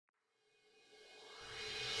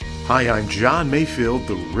Hi, I'm John Mayfield,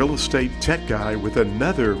 the real estate tech guy with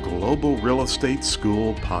another Global Real Estate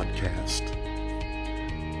School podcast.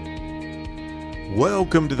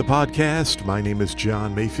 Welcome to the podcast. My name is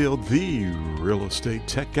John Mayfield, the real estate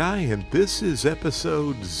tech guy, and this is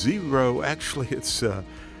episode 0. Actually, it's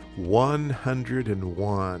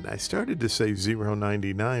 101. I started to say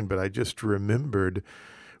 099, but I just remembered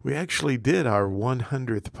we actually did our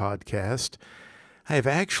 100th podcast. I have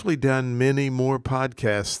actually done many more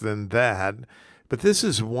podcasts than that, but this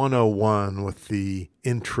is 101 with the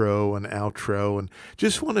intro and outro, and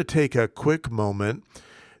just want to take a quick moment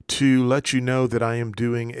to let you know that I am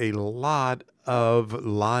doing a lot of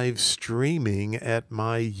live streaming at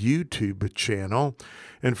my YouTube channel.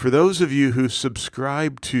 And for those of you who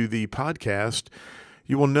subscribe to the podcast,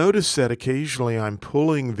 you will notice that occasionally I'm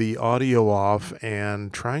pulling the audio off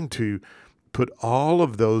and trying to put all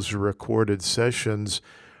of those recorded sessions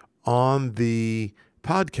on the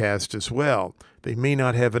podcast as well. They may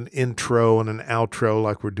not have an intro and an outro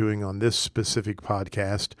like we're doing on this specific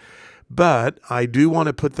podcast, but I do want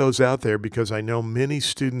to put those out there because I know many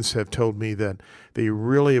students have told me that they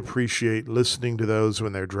really appreciate listening to those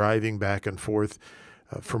when they're driving back and forth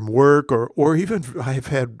from work, or even I've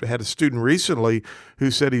had a student recently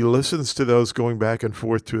who said he listens to those going back and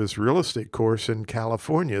forth to his real estate course in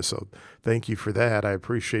California. So thank you for that. I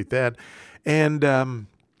appreciate that. And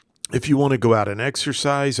if you want to go out and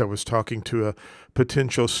exercise, I was talking to a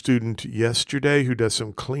potential student yesterday who does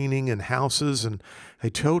some cleaning in houses, and I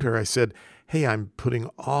told her, I said, hey, I'm putting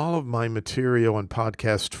all of my material in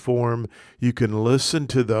podcast form. You can listen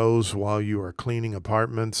to those while you are cleaning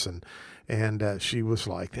apartments. And she was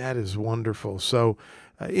like, that is wonderful. So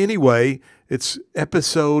anyway, it's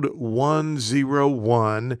episode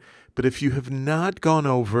 101. But if you have not gone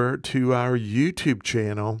over to our YouTube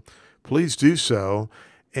channel, please do so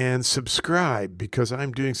and subscribe because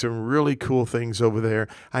I'm doing some really cool things over there.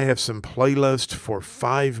 I have some playlists for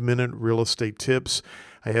 5-minute real estate tips.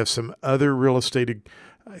 I have some other real estate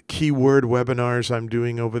keyword webinars I'm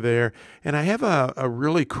doing over there. And I have a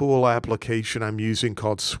really cool application I'm using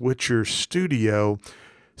called Switcher Studio,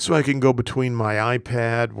 so I can go between my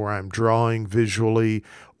iPad where I'm drawing visually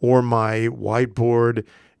or my whiteboard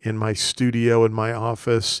in my studio in my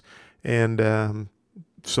office and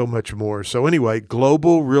so much more. So anyway,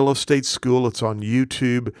 Global Real Estate School, it's on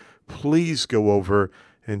YouTube. Please go over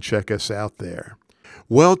and check us out there.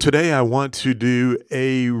 Well, today I want to do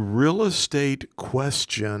a real estate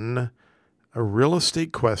question,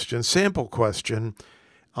 sample question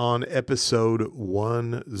on episode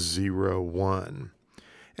 101.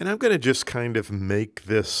 And I'm going to just kind of make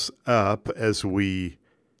this up as we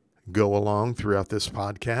go along throughout this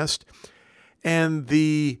podcast. And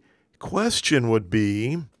the question would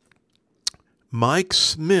be, Mike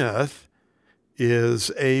Smith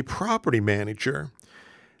is a property manager.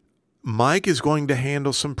 Mike is going to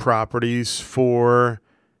handle some properties for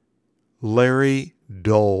Larry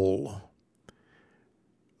Dole.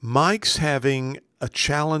 Mike's having a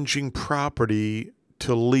challenging property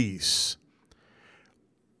to lease.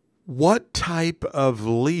 What type of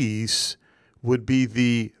lease would be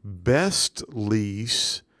the best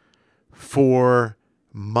lease for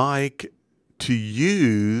Mike to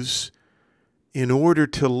use in order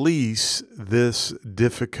to lease this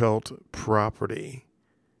difficult property?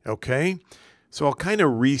 Okay, so I'll kind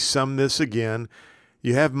of resum this again.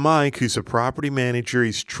 You have Mike, who's a property manager.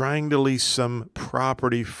 He's trying to lease some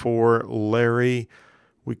property for Larry.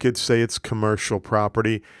 We could say it's commercial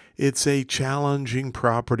property. It's a challenging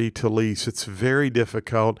property to lease. It's very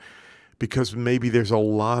difficult because maybe there's a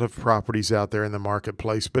lot of properties out there in the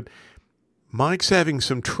marketplace, but Mike's having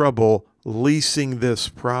some trouble leasing this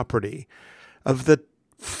property. Of the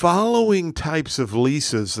following types of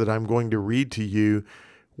leases that I'm going to read to you,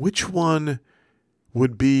 which one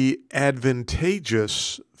would be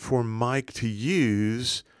advantageous for Mike to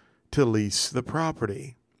use to lease the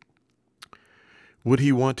property? Would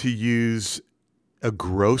he want to use a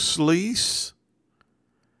gross lease,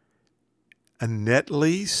 a net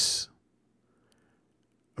lease,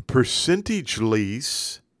 a percentage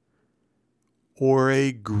lease, or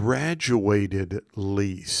a graduated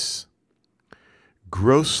lease?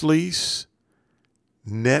 Gross lease,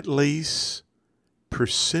 net lease,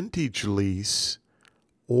 percentage lease,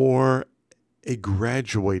 or a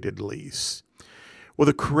graduated lease? Well,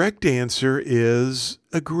 the correct answer is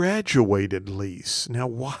a graduated lease. Now,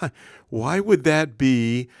 why would that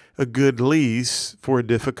be a good lease for a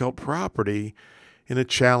difficult property in a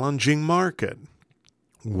challenging market?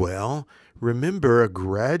 Well, remember, a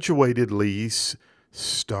graduated lease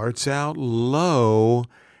starts out low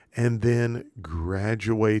and then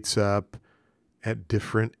graduates up at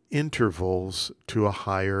different intervals to a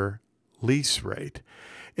higher lease rate.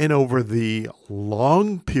 And over the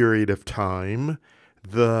long period of time,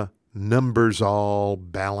 the numbers all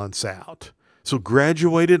balance out. So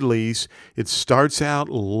graduated lease, it starts out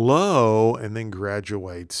low and then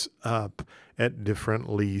graduates up at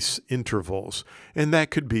different lease intervals. And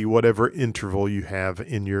that could be whatever interval you have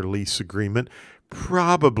in your lease agreement,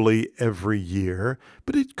 probably every year,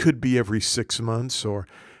 but it could be every 6 months or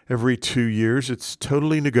every 2 years. It's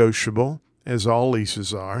totally negotiable, as all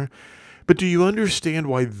leases are. But do you understand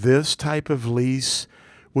why this type of lease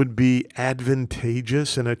would be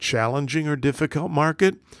advantageous in a challenging or difficult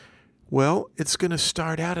market? Well, it's going to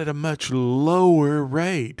start out at a much lower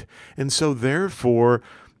rate. And so therefore,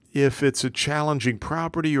 if it's a challenging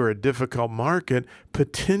property or a difficult market,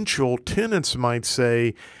 potential tenants might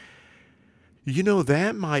say,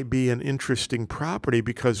 that might be an interesting property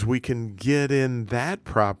because we can get in that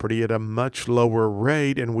property at a much lower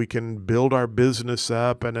rate and we can build our business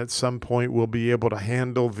up, and at some point we'll be able to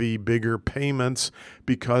handle the bigger payments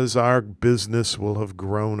because our business will have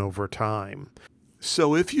grown over time.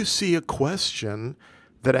 So if you see a question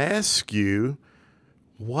that asks you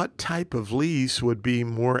what type of lease would be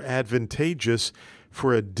more advantageous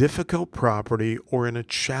for a difficult property or in a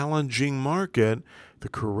challenging market, the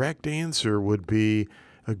correct answer would be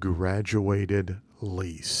a graduated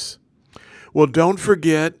lease. Well, don't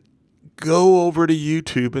forget, go over to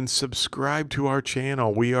YouTube and subscribe to our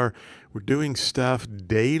channel. We're doing stuff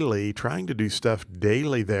daily, trying to do stuff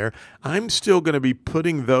daily there. I'm still going to be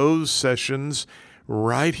putting those sessions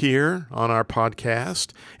right here on our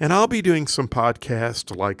podcast, and I'll be doing some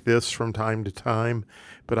podcasts like this from time to time,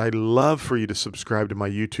 but I'd love for you to subscribe to my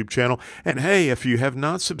YouTube channel. And hey, if you have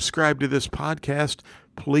not subscribed to this podcast,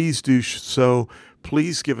 please do so.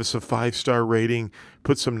 Please give us a 5-star rating,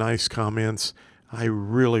 put some nice comments. I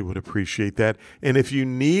really would appreciate that. And if you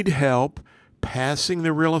need help passing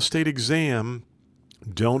the real estate exam,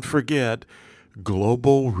 don't forget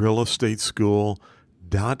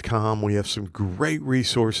globalrealestateschool.com. We have some great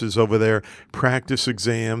resources over there, practice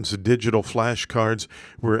exams, digital flashcards.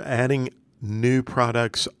 We're adding new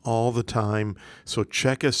products all the time, so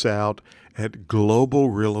check us out at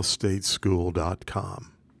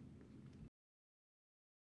globalrealestateschool.com.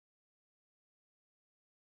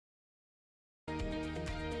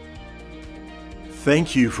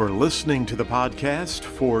 Thank you for listening to the podcast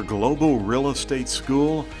for Global Real Estate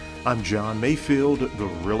School. I'm John Mayfield, the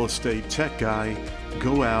Real Estate Tech Guy.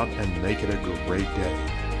 Go out and make it a great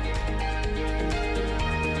day.